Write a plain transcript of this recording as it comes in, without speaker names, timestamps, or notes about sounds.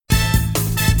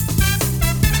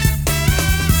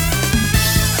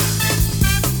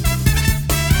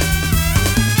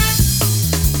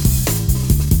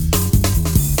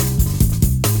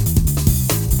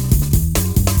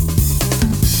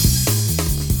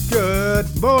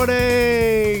Good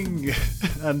morning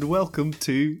and welcome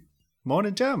to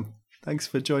Morning Jam. Thanks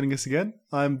for joining us again.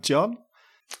 I'm John.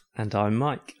 And I'm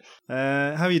Mike.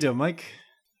 How are you doing, Mike?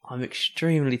 I'm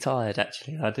extremely tired,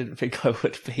 actually. I didn't think I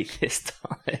would be this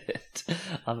tired.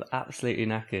 I'm absolutely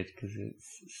knackered because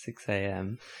it's 6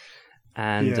 a.m.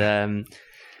 And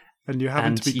and you're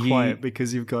having to be quiet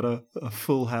because you've got a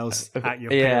full house at your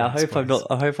parents' place.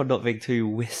 I hope I'm not being too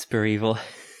whispery voiced.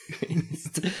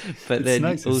 But it's then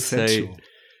nice, also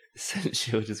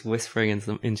sensual, just whispering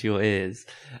into your ears.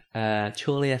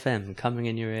 Chorley FM coming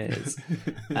in your ears.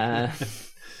 But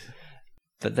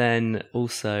then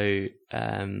also,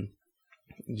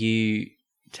 you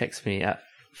text me at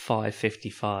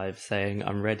 5:55 saying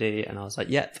I'm ready, and I was like,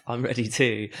 "Yep, I'm ready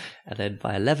too." And then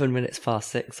by 11 minutes past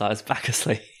 6, I was back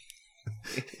asleep.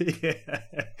 Yeah,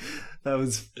 that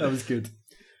was good.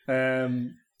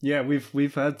 Yeah,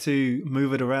 we've had to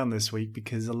move it around this week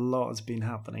because a lot has been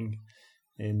happening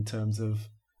in terms of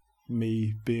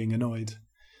me being annoyed.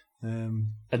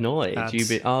 Annoyed?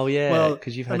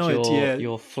 Because you've had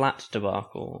your flat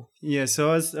debacle. Yeah,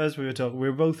 so as we were talking,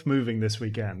 we were both moving this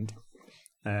weekend,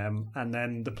 and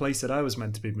then the place that I was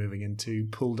meant to be moving into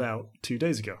pulled out 2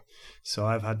 days ago. So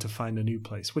I've had to find a new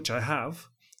place, which I have,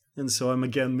 and so I'm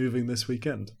again moving this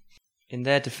weekend. In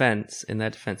their defense,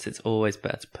 it's always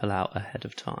better to pull out ahead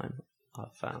of time,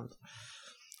 I've found.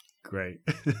 Great.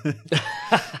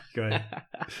 Great.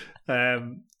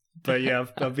 But yeah,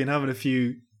 I've been having a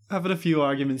few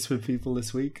arguments with people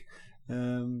this week,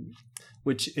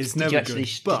 which is never good.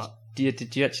 But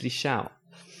did you actually shout?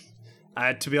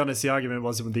 To be honest, the argument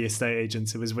wasn't with the estate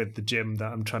agents; it was with the gym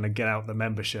that I'm trying to get out the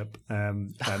membership,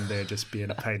 and they're just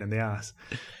being a pain in the ass.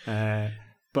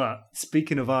 But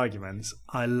speaking of arguments,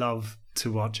 I love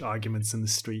to watch arguments in the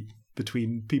street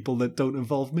between people that don't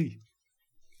involve me.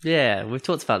 Yeah, we've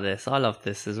talked about this. I love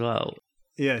this as well.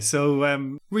 Yeah,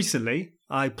 so recently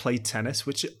I played tennis,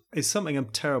 which is something I'm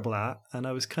terrible at, and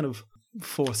I was kind of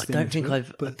forced into it.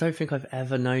 I don't think I've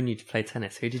ever known you to play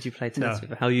tennis. Who did you play tennis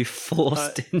with? How you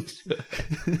forced into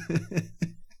it?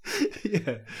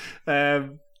 Yeah.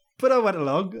 But I went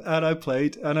along and I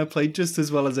played just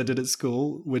as well as I did at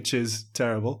school, which is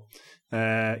terrible.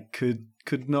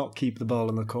 Could not keep the ball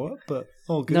in the court, but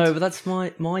all good. No, but that's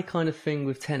my kind of thing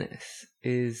with tennis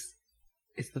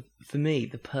for me,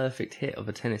 the perfect hit of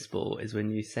a tennis ball is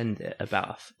when you send it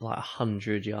about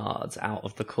 100 yards out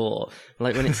of the court.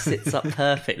 Like when it sits up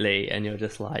perfectly and you're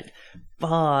just like,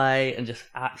 bye, and just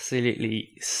absolutely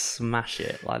smash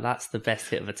it. Like that's the best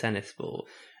hit of a tennis ball.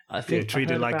 I think treat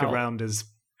it like a rounders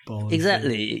ball.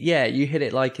 Exactly. Yeah, you hit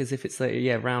it like as if it's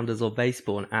rounders or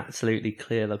baseball and absolutely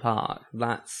clear the park.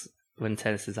 That's when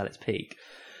tennis is at its peak.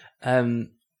 I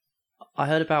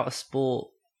heard about a sport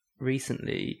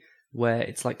recently where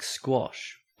it's like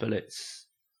squash, but it's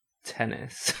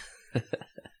tennis.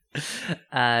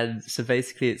 And so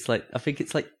basically it's like I think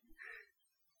it's like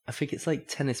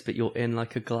tennis, but you're in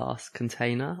like a glass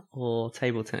container, or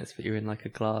table tennis, but you're in like a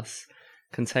glass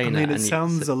container. I mean, it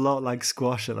sounds a lot like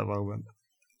squash at the moment.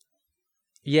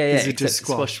 Yeah. Is it just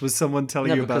squash? Was someone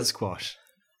telling you about squash?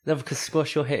 No, because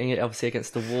squash, you're hitting it obviously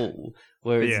against the wall,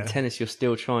 whereas in tennis, you're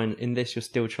still trying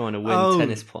to win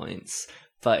tennis points.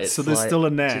 But it's so there's still a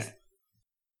net.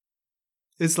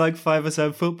 It's like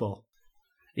 5-a-side football.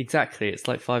 Exactly, it's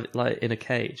like in a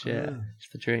cage. Yeah, it's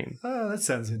the dream. Oh, that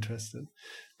sounds interesting.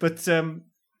 But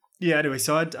anyway,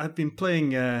 so I'd been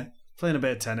playing a bit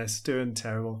of tennis, doing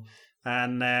terrible,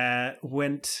 and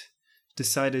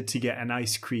decided to get an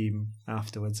ice cream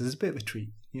afterwards as a bit of a treat,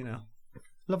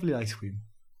 lovely ice cream.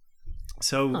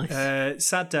 So nice.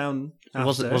 Sat down. It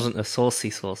wasn't a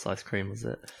saucy sauce ice cream, was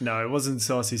it? No, it wasn't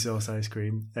saucy sauce ice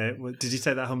cream. Did you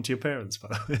take that home to your parents, by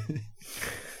the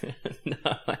way? No,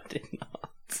 I did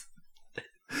not.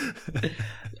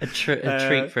 A treat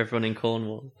for everyone in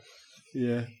Cornwall.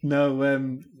 Yeah, no,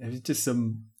 it was just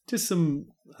some. I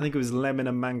think it was lemon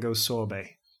and mango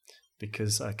sorbet,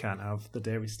 because I can't have the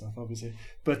dairy stuff, obviously.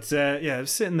 But I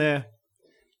was sitting there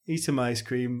eating my ice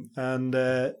cream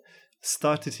and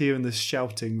started hearing this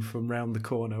shouting from round the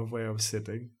corner of where I was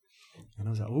sitting. And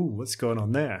I was like, oh, what's going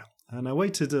on there? And I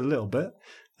waited a little bit,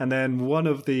 and then one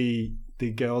of the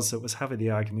girls that was having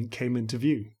the argument came into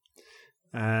view.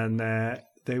 And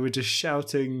they were just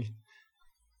shouting.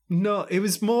 No, it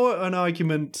was more an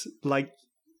argument like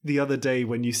the other day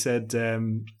when you said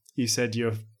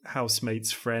your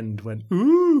housemate's friend went,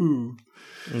 ooh.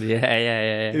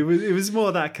 Yeah. It was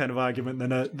more that kind of argument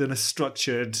than a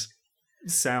structured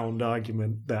sound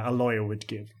argument that a lawyer would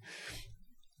give.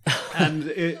 And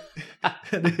it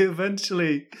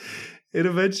eventually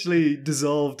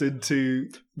dissolved into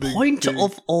the point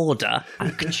of order.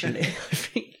 Actually, I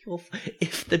think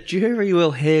if the jury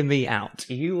will hear me out,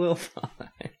 you will find.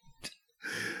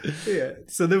 Yeah,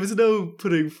 so there was no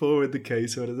putting forward the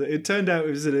case or anything. It turned out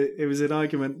it was an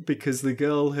argument because the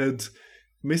girl had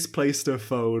misplaced her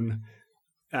phone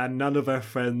and none of her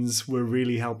friends were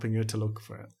really helping her to look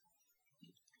for it.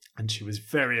 And she was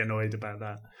very annoyed about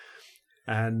that.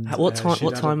 And what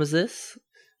time was this?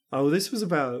 Oh, this was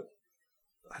about,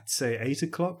 I'd say 8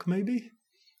 o'clock maybe.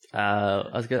 I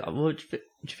was going. Well, do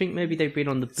you think maybe they've been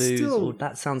on the booze? Still, or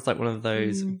that sounds like one of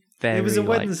those very it was a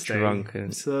Wednesday,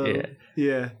 drunken. So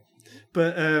yeah.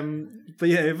 But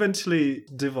yeah, eventually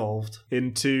devolved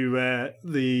into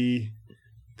the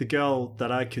girl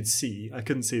that I could see. I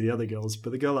couldn't see the other girls,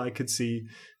 but the girl I could see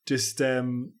just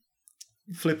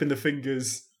flipping the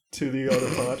fingers to the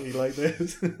other party like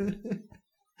this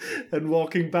and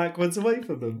walking backwards away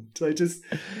from them. So just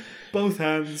both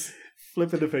hands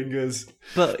flipping the fingers.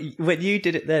 But when you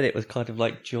did it then, it was kind of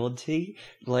like jaunty,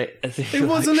 like as if it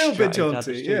was a little bit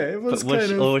jaunty. Yeah, it was.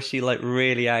 Or was she like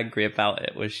really angry about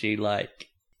it? Was she like?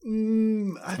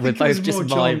 I think it was more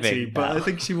jaunty, but I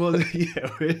think she was. Yeah,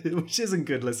 which isn't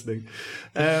good listening.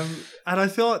 And I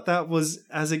thought that was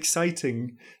as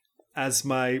exciting as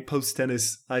my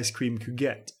post-tennis ice cream could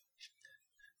get.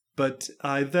 But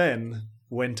I then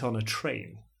went on a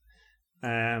train,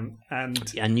 and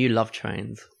you love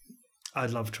trains. I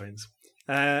love trains.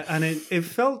 And it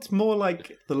felt more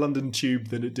like the London Tube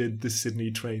than it did the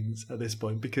Sydney trains at this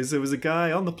point, because there was a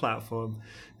guy on the platform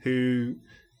who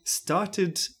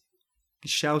started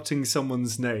shouting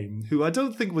someone's name, who I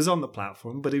don't think was on the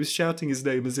platform, but he was shouting his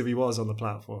name as if he was on the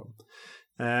platform.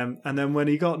 And then when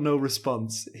he got no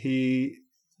response, he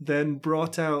then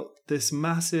brought out this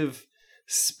massive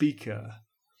speaker,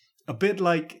 a bit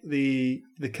like the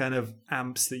kind of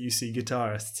amps that you see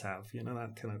guitarists have, you know,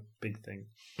 that kind of big thing.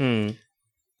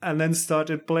 And then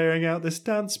started blaring out this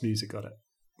dance music on it.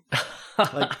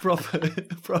 Like proper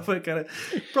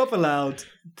loud,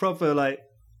 proper like,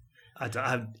 I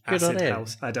have acid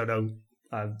house. I don't know.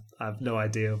 I have no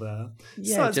idea of that.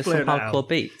 Yeah, just some hardcore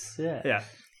beats. Yeah. Yeah.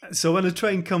 So when a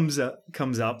train comes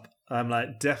up, I'm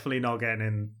like, definitely not getting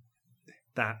in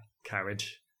that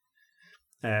carriage.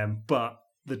 But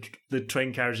the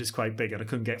train carriage is quite big and I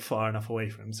couldn't get far enough away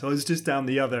from him. So I was just down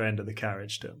the other end of the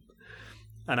carriage to him.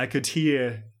 And I could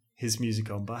hear his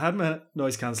music on, but I had my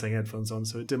noise cancelling headphones on,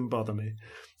 so it didn't bother me.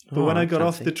 But when I got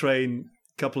off the train,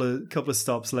 couple of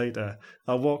stops later,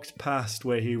 I walked past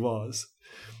where he was,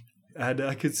 and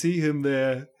I could see him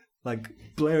there, like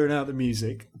blaring out the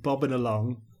music, bobbing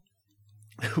along,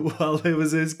 while there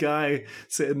was this guy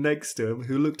sitting next to him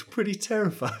who looked pretty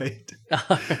terrified.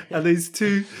 And these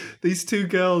two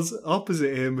girls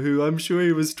opposite him, who I'm sure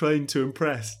he was trying to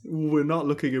impress, were not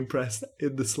looking impressed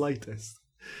in the slightest.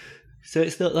 So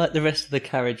it's not like the rest of the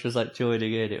carriage was like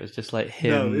joining in. It was just like him.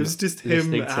 No, it was just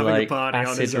him having to, like, a party on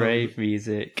his acid rave own.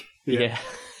 music. Yeah.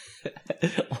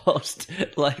 Whilst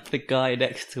like the guy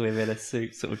next to him in a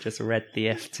suit sort of just read the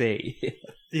FT.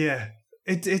 Yeah,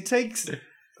 it takes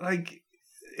like,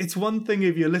 it's one thing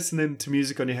if you're listening to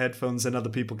music on your headphones and other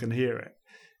people can hear it.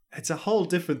 It's a whole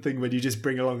different thing when you just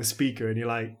bring along a speaker and you're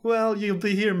like, well, you'll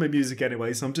be hearing my music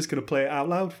anyway, so I'm just going to play it out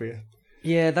loud for you.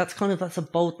 Yeah, that's a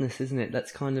boldness, isn't it?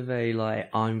 That's kind of a, like,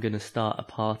 I'm going to start a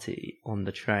party on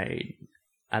the train.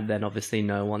 And then obviously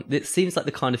no one... It seems like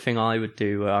the kind of thing I would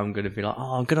do where I'm going to be like,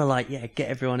 oh, I'm going to, like, yeah, get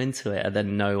everyone into it. And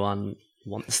then no one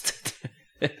wants to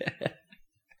do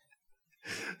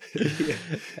it.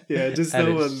 Yeah, just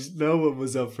no one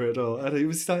was up for it at all. And it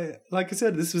was like I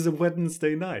said, this was a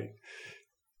Wednesday night.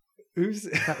 Who's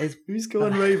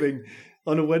going raving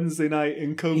on a Wednesday night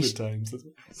in COVID times?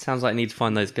 Sounds like I need to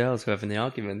find those girls who are having the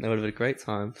argument. They would have had a great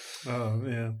time. Oh,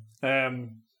 yeah.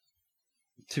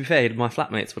 To be fair, my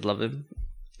flatmates would love him.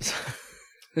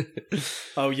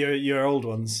 Oh, your old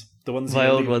ones. The ones my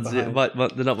old ones, they're not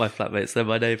my flatmates. They're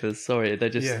my neighbours. Sorry, I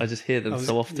just hear them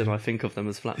so often. I think of them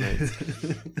as flatmates.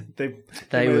 they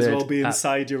may as well be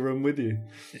inside your room with you.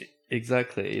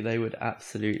 Exactly, they would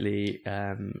absolutely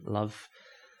love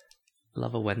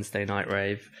a Wednesday night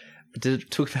rave. But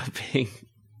talk about being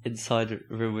inside a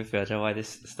room with me. I don't know why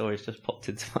this story's just popped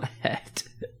into my head.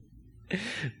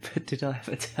 But did I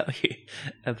ever tell you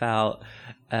about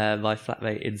my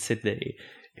flatmate in Sydney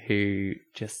who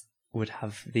just would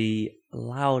have the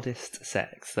loudest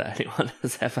sex that anyone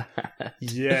has ever had?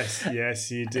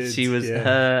 Yes, you did. She was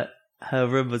her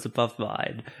room was above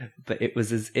mine, but it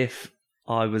was as if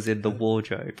I was in the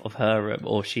wardrobe of her room,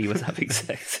 or she was having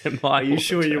sex in my. Are you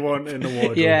sure you weren't in the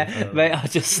wardrobe? Yeah, mate, I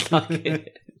just snuck in.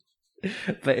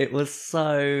 But it was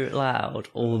so loud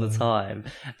all the time,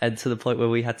 and to the point where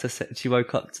we had to she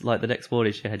woke up like the next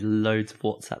morning, she had loads of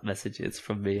WhatsApp messages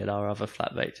from me and our other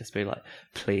flatmate just being like,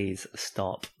 please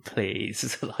stop,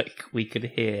 please. Like, we could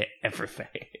hear everything.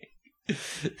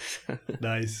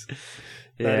 Nice.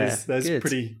 Yeah, that's good.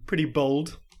 pretty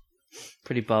bold.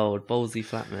 Pretty bold, ballsy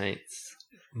flatmates.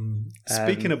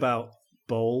 Speaking about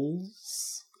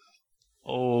bowls.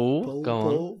 Go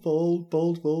on.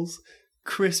 Bold bowls.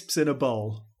 Crisps in a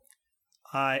bowl.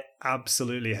 I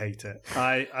absolutely hate it.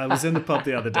 I was in the pub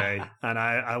the other day and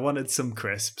I wanted some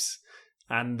crisps,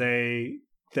 and they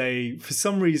for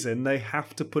some reason they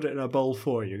have to put it in a bowl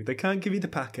for you. They can't give you the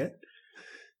packet.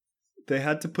 They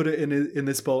had to put it in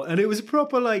this bowl, and it was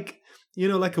proper like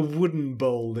a wooden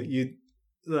bowl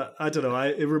that I don't know.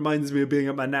 It reminds me of being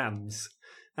at my nan's,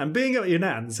 and being at your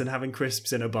nan's and having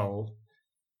crisps in a bowl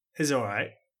is all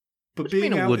right. But What do you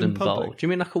being mean a out wooden in public, bowl? Do you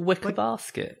mean like a wicker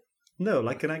basket? no,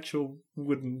 like an actual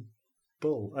wooden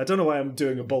bowl. I don't know why I'm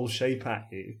doing a bowl shape at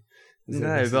you.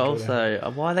 No, but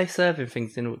also, why are they serving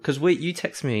things in? Because you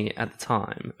texted me at the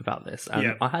time about this,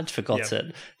 and I had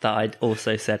forgotten that I'd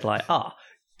also said like,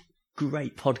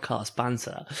 great podcast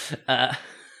banter,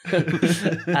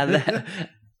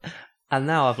 and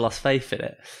now I've lost faith in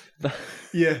it. But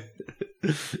yeah.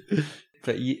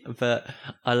 But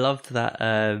I loved that.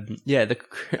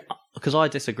 Because I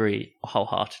disagree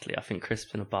wholeheartedly. I think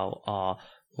crisps in a bowl are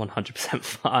 100%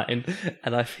 fine,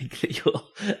 and I think that you're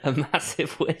a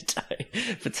massive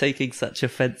weirdo for taking such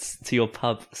offence to your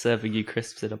pub serving you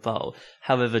crisps in a bowl.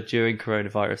 However, during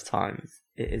coronavirus times,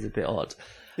 it is a bit odd.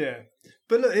 Yeah,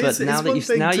 but look,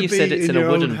 now you said it's in a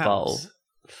wooden bowl.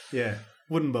 Yeah,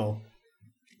 wooden bowl.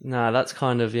 No, that's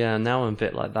kind of now I'm a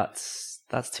bit like that's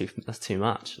too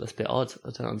much. That's a bit odd. I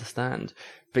don't understand.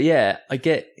 But yeah, I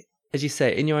get, as you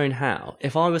say, in your own house.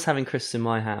 If I was having crisps in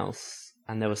my house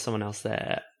and there was someone else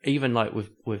there, even like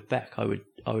with Beck, I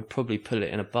would probably put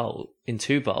it in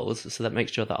 2 bowls, so that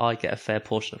makes sure that I get a fair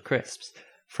portion of crisps.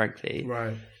 Frankly,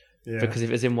 right? Yeah. Because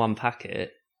if it's in one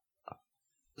packet,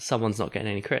 someone's not getting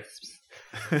any crisps.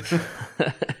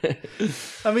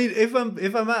 I mean, if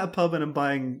I'm at a pub and I'm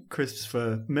buying crisps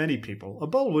for many people, a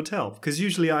bowl would help, because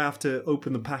usually I have to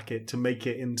open the packet to make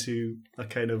it into a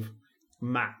kind of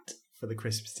mat for the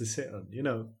crisps to sit on. You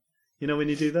know when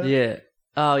you do that. Yeah.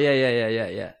 Oh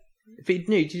yeah. But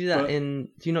do you do that do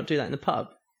you not do that in the pub?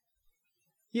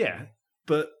 Yeah,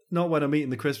 but not when I'm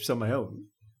eating the crisps on my own.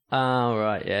 Oh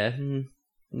right, yeah.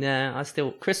 Nah, I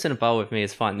still crisps in a bowl with me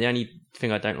is fine. The only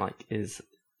thing I don't like is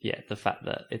the fact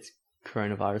that it's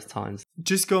coronavirus times.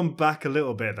 Just going back a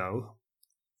little bit though,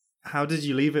 how did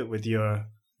you leave it with your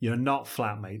not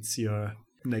flatmates, your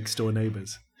next door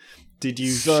neighbours? Did you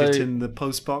shit in the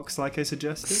post box like I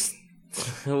suggested?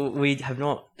 We have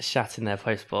not shat in their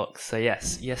post box. So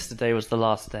yes, yesterday was the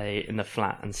last day in the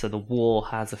flat, and so the war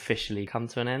has officially come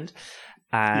to an end.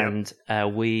 And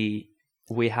we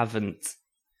haven't.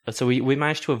 So we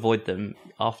managed to avoid them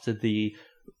after the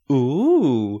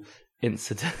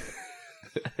incident.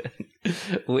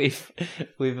 We've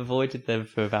avoided them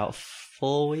for about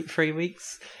 3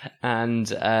 weeks, and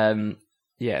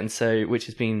so which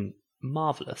has been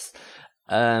marvelous.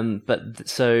 But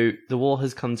so the war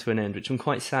has come to an end, which I'm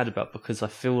quite sad about, because I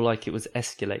feel like it was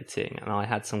escalating, and I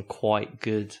had some quite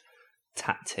good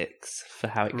tactics for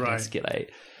how it could escalate.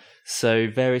 So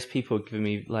various people have given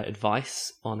me like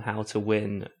advice on how to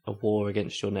win a war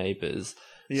against your neighbours.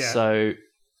 Yeah.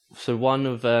 So one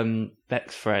of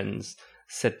Beck's friends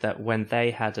said that when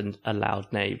they had a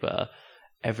loud neighbour,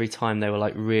 every time they were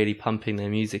like really pumping their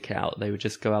music out, they would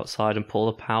just go outside and pull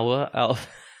the power out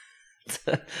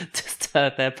to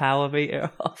turn their power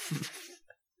meter off.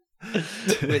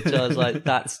 Which I was like,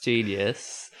 that's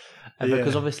genius. And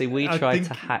because obviously we tried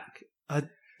to hack.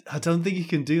 I don't think you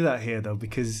can do that here though,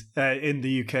 because in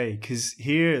the UK, because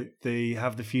here they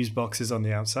have the fuse boxes on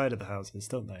the outside of the houses,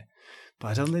 don't they? But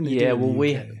I don't think they do. Yeah,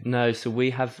 well, so we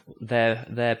have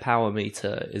their power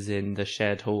meter is in the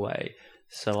shared hallway,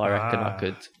 so I reckon I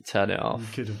could turn it off.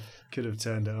 You could have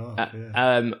turned it off.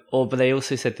 But they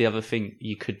also said the other thing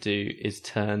you could do is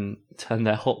turn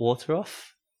their hot water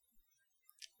off.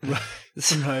 Right.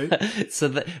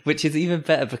 So which is even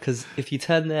better, because if you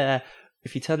turn their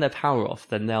power off,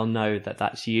 then they'll know that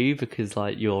that's you, because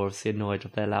like you're obviously annoyed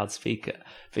with their loudspeaker.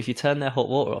 But if you turn their hot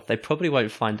water off, they probably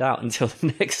won't find out until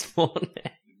the next morning.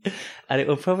 And it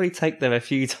will probably take them a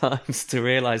few times to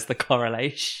realise the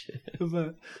correlation.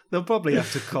 They'll probably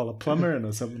have to call a plumber in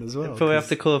or something as well. They'll probably have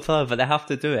to call a plumber, but they have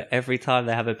to do it every time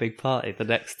they have a big party the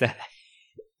next day.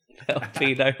 There'll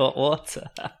be no hot water.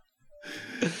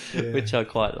 Which I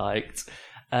quite liked.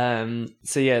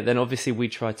 So yeah, then obviously we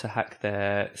tried to hack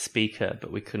their speaker,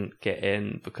 but we couldn't get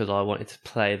in because I wanted to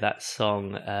play that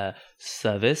song,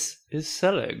 "Service is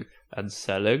Selling and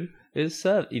Selling is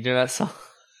Serving." You know that song?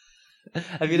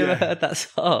 Have you never heard that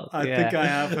song? I think I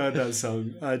have heard that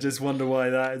song. I just wonder why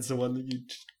that is the one that you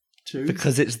choose.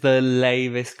 Because it's the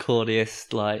lamest,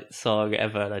 corniest like song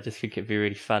ever, and I just think it'd be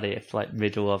really funny if like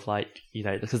middle of like, you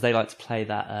know, because they like to play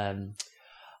that.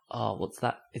 What's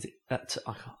that? Is it that?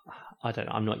 I don't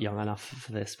know. I'm not young enough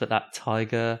for this, but that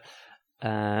Tiger,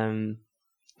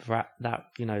 rap, that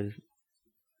you know,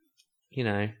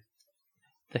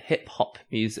 the hip hop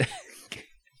music.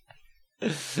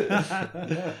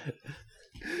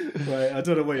 Right, I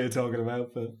don't know what you're talking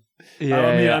about, but Yeah,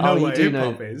 I know what you hip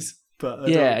know. hop is, but I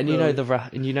Yeah, don't and know.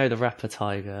 you know the rapper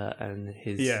Tiger and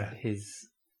his Yeah.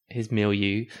 his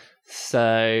milieu.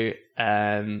 So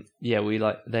they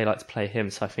like to play him.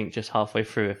 So I think just halfway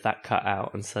through, if that cut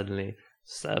out and suddenly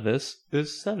 "Service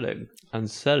is Selling and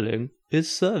Selling is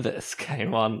Service"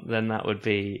 came on, then that would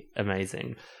be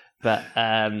amazing. But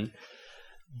then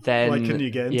Why couldn't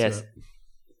you get into it?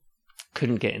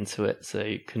 Couldn't get into it, so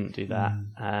you couldn't do that.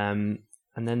 And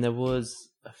then there was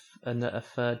a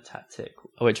third tactic,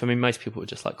 which I mean, most people would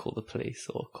just like call the police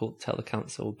or tell the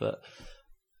council, but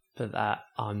that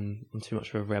I'm too much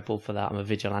of a rebel for that. I'm a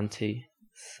vigilante,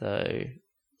 so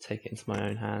take it into my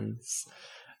own hands.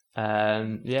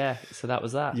 So that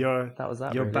was that. You're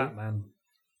Really. Batman.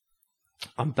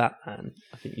 I'm Batman.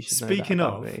 I think you should Speaking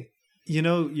know that about of, me. you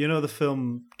know the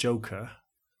film Joker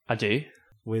I do.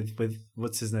 with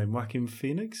what's his name, Joaquin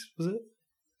Phoenix, was it?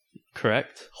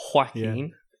 Correct.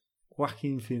 Joaquin.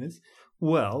 Joaquin Phoenix.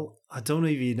 Well, I don't know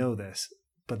if you know this,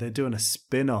 but they're doing a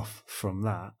spin-off from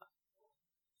that.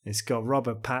 It's got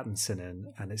Robert Pattinson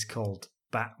in, and it's called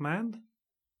Batman.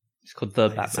 It's called The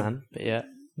Like, it's Batman, but yeah.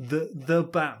 The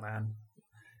Batman.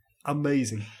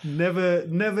 Amazing.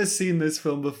 Never seen this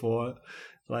film before.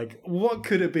 Like, what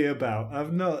could it be about?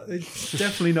 It's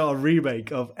definitely not a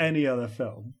remake of any other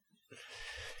film.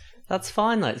 That's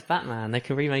fine, though. It's Batman. They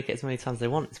can remake it as many times as they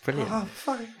want. It's brilliant. Oh,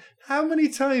 fuck. How many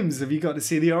times have you got to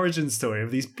see the origin story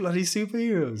of these bloody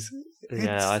superheroes?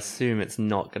 Yeah, I assume it's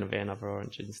not going to be another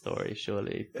origin story,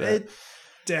 surely. But It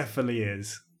definitely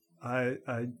is. I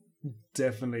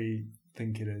definitely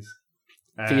think it is.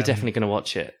 I think you're definitely going to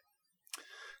watch it.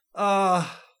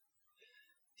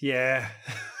 Yeah.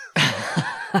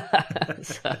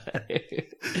 so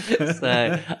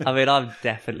I mean, I'm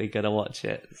definitely going to watch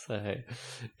it. So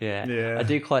yeah, I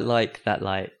do quite like that.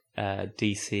 Like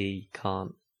DC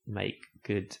can't make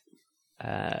good.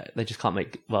 They just can't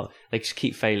make. Well, they just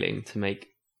keep failing to make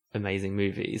amazing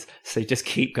movies. So they just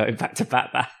keep going back to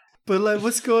Batman. But like,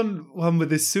 what's going on with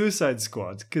this Suicide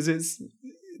Squad? Because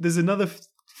there's another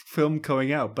film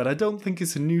coming out, but I don't think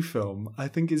it's a new film. I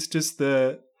think it's just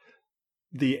the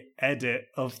edit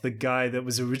of the guy that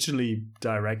was originally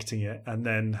directing it and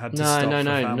then had to stop for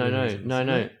family reasons.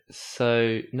 No.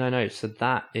 So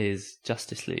that is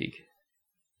Justice League.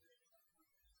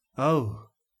 Oh.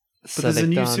 But So there's a they've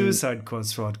new done- Suicide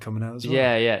Squad coming out as well.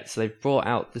 Yeah. So they've brought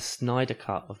out the Snyder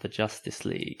Cut of the Justice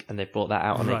League, and they've brought that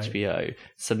out on Right. HBO.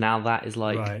 So now that is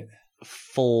like Right.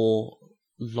 4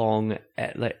 long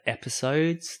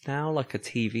episodes now, like a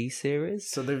TV series.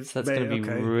 So that's going to be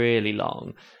really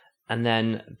long. And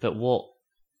then,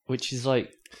 which is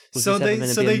like, was this ever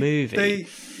meant to be a movie?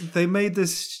 They made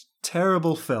this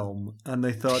terrible film, and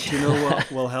they thought, you know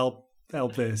what will help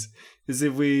this is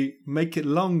if we make it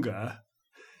longer.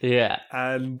 Yeah.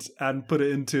 And put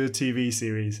it into a TV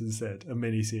series instead, a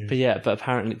mini series. But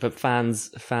apparently, fans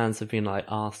have been like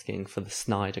asking for the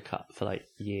Snyder Cut for like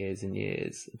years and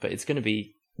years. But it's going to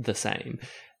be the same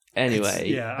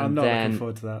anyway. I'm not looking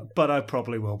forward to that, but I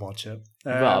probably will watch it.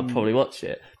 I'll probably watch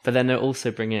it. But then they're also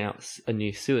bringing out a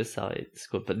new Suicide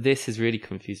Squad. But this has really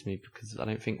confused me because I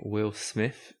don't think Will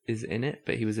Smith is in it,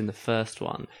 but he was in the first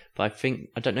one. But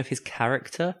I don't know if his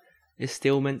character is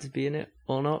still meant to be in it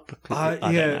or not. Because I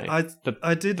don't know.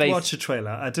 I did watch a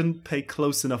trailer. I didn't pay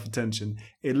close enough attention.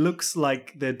 It looks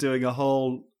like they're doing a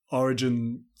whole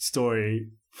origin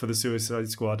story for the Suicide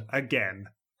Squad again.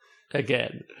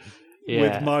 Yeah.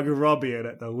 With Margot Robbie in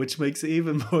it though, which makes it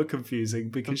even more confusing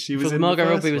because she was in Margot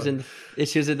the first Robbie was one.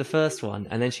 she was in the first one,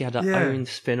 and then she had her own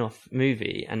spin-off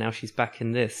movie, and now she's back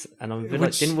in this. And I'm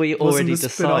like, didn't we already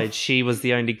decide she was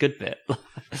the only good bit?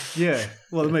 Yeah,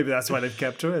 well, maybe that's why they've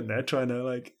kept her in there, trying to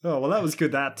like, oh, well, that was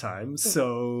good that time,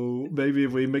 so maybe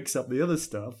if we mix up the other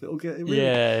stuff, it'll get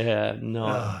really...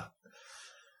 No.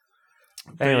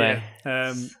 Anyway,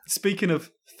 speaking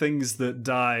of things that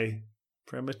die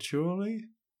prematurely,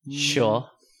 sure,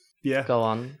 yeah, go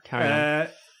on, carry on.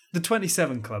 The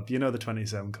 27 Club, you know the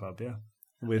 27 Club, yeah.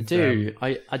 With,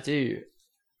 I do.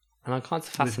 And I'm kind of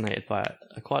fascinated by it.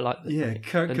 I quite like it. Yeah,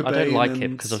 Kurt Cobain. I don't like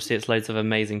it because obviously it's loads of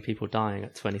amazing people dying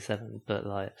at 27, but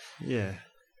like... Yeah,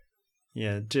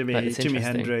 Jimi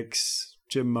Hendrix,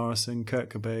 Jim Morrison,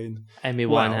 Kurt Cobain. Amy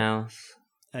Winehouse.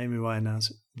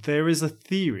 There is a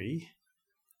theory,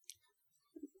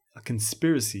 a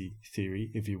conspiracy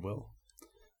theory, if you will,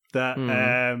 that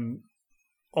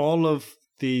all of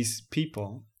these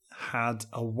people had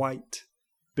a white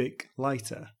Bic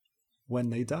lighter when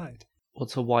they died.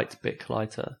 What's a white Bic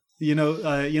lighter? You know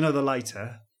the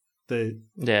lighter.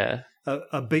 Yeah.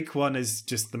 A Bic one is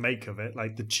just the make of it,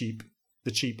 like the cheap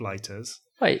lighters.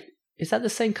 Wait, is that the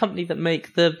same company that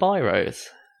make the biros?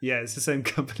 Yeah, it's the same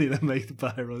company that make the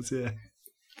biros. Yeah.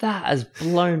 That has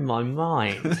blown my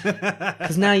mind.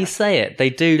 Because now you say it, they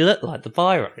do look like the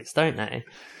biros, don't they?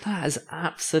 That is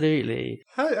absolutely...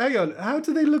 Hang on, how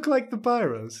do they look like the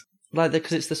biros? Like,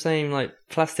 because it's the same, like,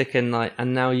 plastic and, like,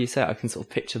 and now you say it, I can sort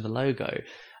of picture the logo.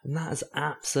 And that is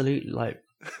absolutely, like...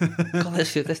 God,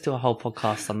 let's do a whole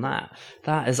podcast on that.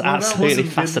 That is absolutely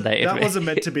fascinating. That wasn't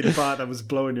meant to be the part that was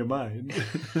blowing your mind.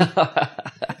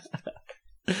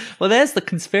 Well, there's the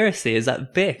conspiracy, is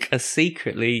that Bic are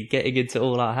secretly getting into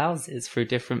all our houses through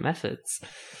different methods.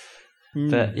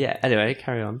 But yeah, anyway,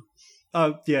 carry on.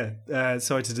 Oh, yeah.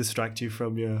 Sorry to distract you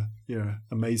from your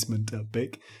amazement at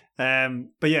Bic.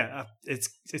 But yeah,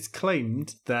 it's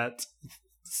claimed that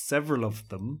several of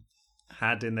them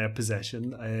had in their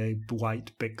possession a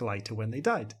white Bic lighter when they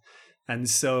died. And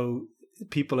so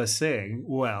people are saying,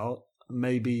 well,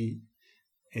 maybe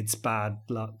it's bad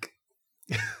luck.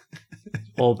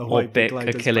 Or Bic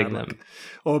are killing them.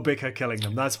 Or Bic are killing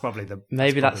them. That's probably the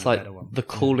Maybe that's like better one. The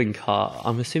calling card.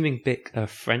 I'm assuming Bic are a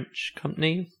French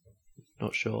company.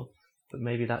 Not sure. But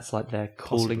maybe that's like their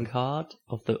calling card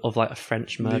of like a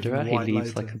French murderer. He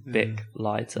leaves like a Bic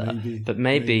lighter. But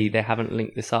maybe they haven't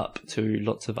linked this up to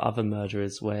lots of other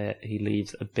murderers where he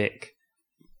leaves a Bic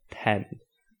pen.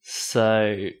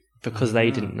 So because they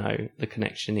didn't know the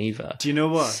connection either. Do you know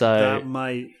what? So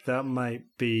that might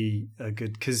be a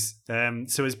good, because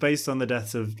so it's based on the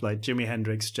deaths of like Jimi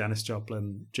Hendrix, Janis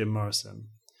Joplin, Jim Morrison,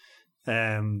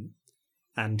 and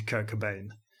Kurt Cobain,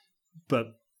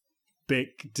 but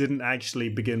Bic didn't actually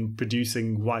begin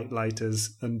producing white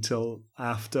lighters until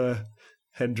after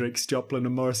Hendrix, Joplin,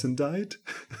 and Morrison died.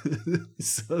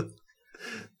 So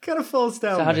kind of falls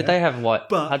down. So how did they have white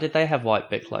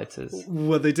Bic lighters?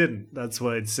 Well, they didn't. That's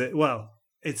what it's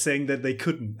it's saying that they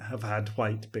couldn't have had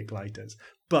white Bic lighters.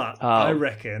 But I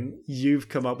reckon you've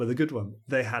come up with a good one.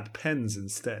 They had pens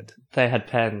instead. They had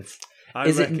pens. I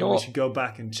reckon we should go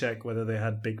back and check whether they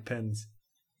had big pens.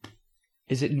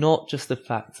 Is it not just the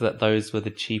fact that those were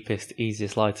the cheapest,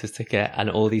 easiest lighters to get, and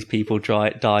all these people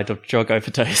died of drug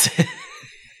overdoses?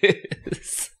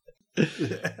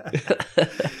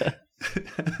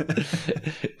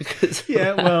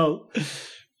 Yeah, well,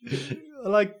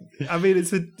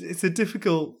 it's a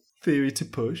difficult theory to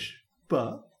push,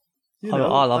 but I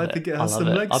love it. I think it has some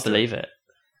legs. I believe it.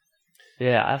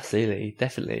 Yeah, absolutely,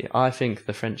 definitely. I think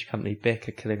the French company Bic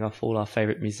are killing off all our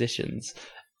favourite musicians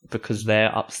because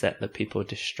they're upset that people are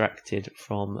distracted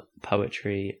from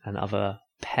poetry and other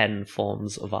pen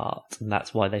forms of art, and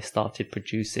that's why they started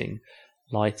producing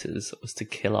lighters, was to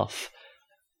kill off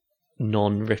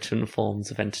non-written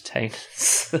forms of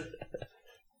entertainers.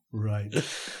 Right.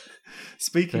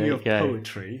 Speaking of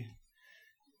poetry,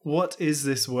 what is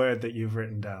this word that you've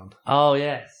written down? Oh,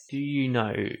 yes. Do you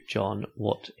know, John,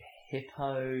 what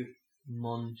hippo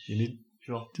You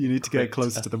need to get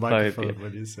closer to the microphone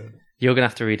when you say it. You're going to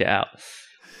have to read it out.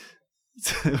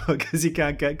 Because you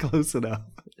can't get close enough.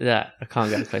 Yeah, I can't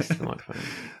get close to the microphone.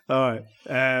 All right.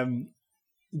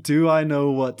 Do I know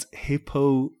what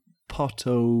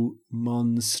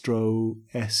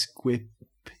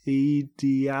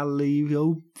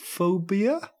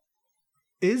hippopotomonstro-esquipedialophobia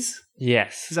is?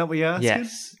 Yes. Is that what you're asking?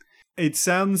 Yes. It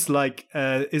sounds like,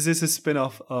 is this a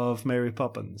spin-off of Mary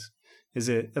Poppins? Have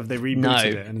they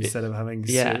rebooted it, and instead of having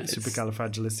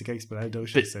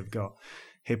supercalifragilisticexpialidocious, they've got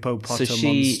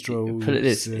hippopotamonstro. Put it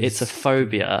this: it's a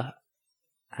phobia,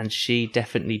 and she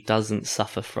definitely doesn't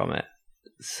suffer from it.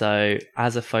 So,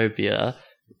 as a phobia,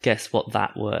 guess what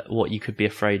what you could be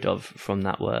afraid of from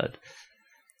that word.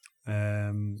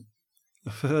 I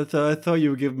thought you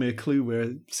were giving me a clue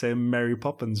where saying Mary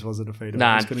Poppins wasn't afraid of.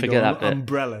 Nah, I was forget that bit.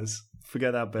 Umbrellas.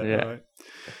 Forget that bit. Yeah. All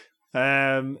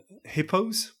right.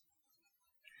 Hippos.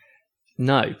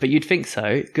 No, but you'd think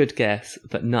so. Good guess,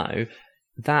 but no.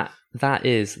 That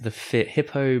is the fear.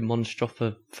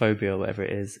 Hippomonstrophophobia, or whatever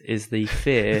it is the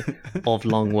fear of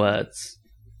long words.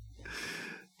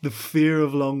 the fear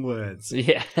of long words.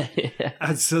 Yeah, yeah.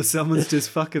 And so someone's just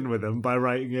fucking with them by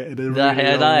writing it in a No,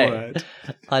 really long word.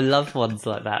 I love ones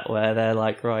like that where they're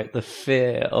like, right, the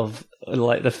fear of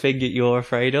like the thing that you're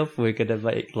afraid of, we're gonna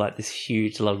make like this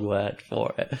huge long word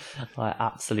for it. I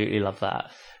absolutely love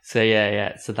that. So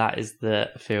yeah. So that is the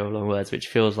fear of long words, which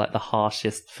feels like the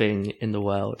harshest thing in the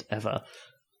world ever.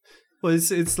 Well,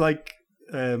 it's like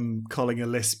calling a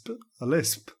lisp a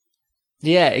lisp.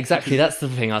 Yeah, exactly. That's the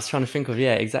thing I was trying to think of.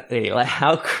 Yeah, exactly. Like,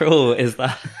 how cruel is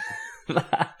that?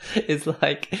 It's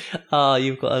like, oh,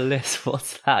 you've got a lisp.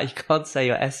 What's that? You can't say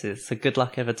your S's, so good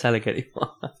luck ever telling anyone.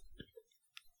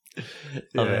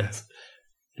 Love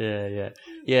it.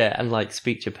 Yeah, and like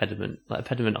speech impediment. Like,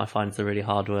 impediment I find is a really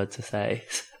hard word to say.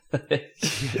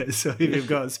 Yeah, so if you've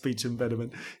got a speech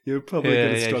impediment, you're probably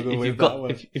going to struggle with that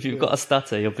one. If you've got a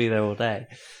stutter, you'll be there all day.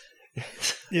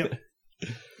 Yep.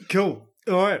 Cool.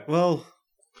 All right. Well,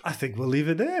 I think we'll leave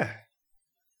it there.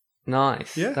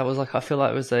 Nice. Yeah. That was like, I feel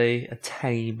like it was a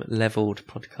tame, leveled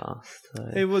podcast.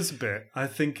 So. It was a bit. I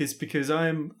think it's because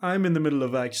I'm in the middle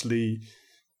of actually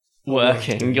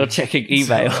working. You're checking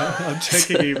email. So I'm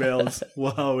checking emails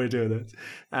while we're doing it.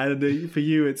 And for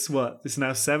you, it's what? It's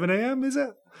now 7 a.m., is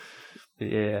it?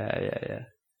 Yeah.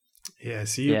 Yeah,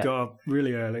 so you got up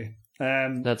really early.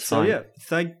 That's so fine.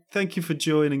 Yeah, thank you for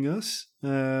joining us.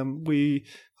 We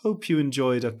hope you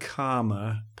enjoyed a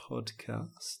calmer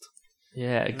podcast.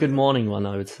 Yeah, a good morning one,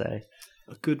 I would say.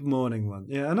 A good morning one.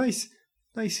 Yeah, a nice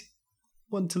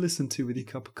one to listen to with your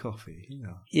cup of coffee. You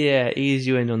know. Yeah, ease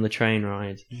you in on the train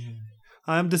ride. Yeah.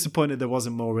 I am disappointed there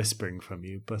wasn't more whispering from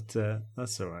you, but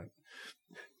that's all right.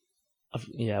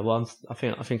 Well, I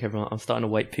think everyone. I'm starting to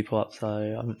wake people up, so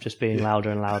I'm just being louder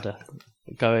and louder.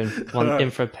 Going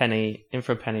in for a penny, in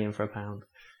for a pound.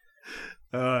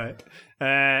 All right.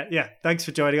 Thanks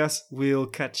for joining us. We'll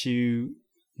catch you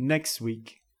next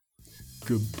week.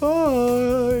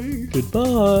 Goodbye.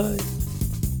 Goodbye.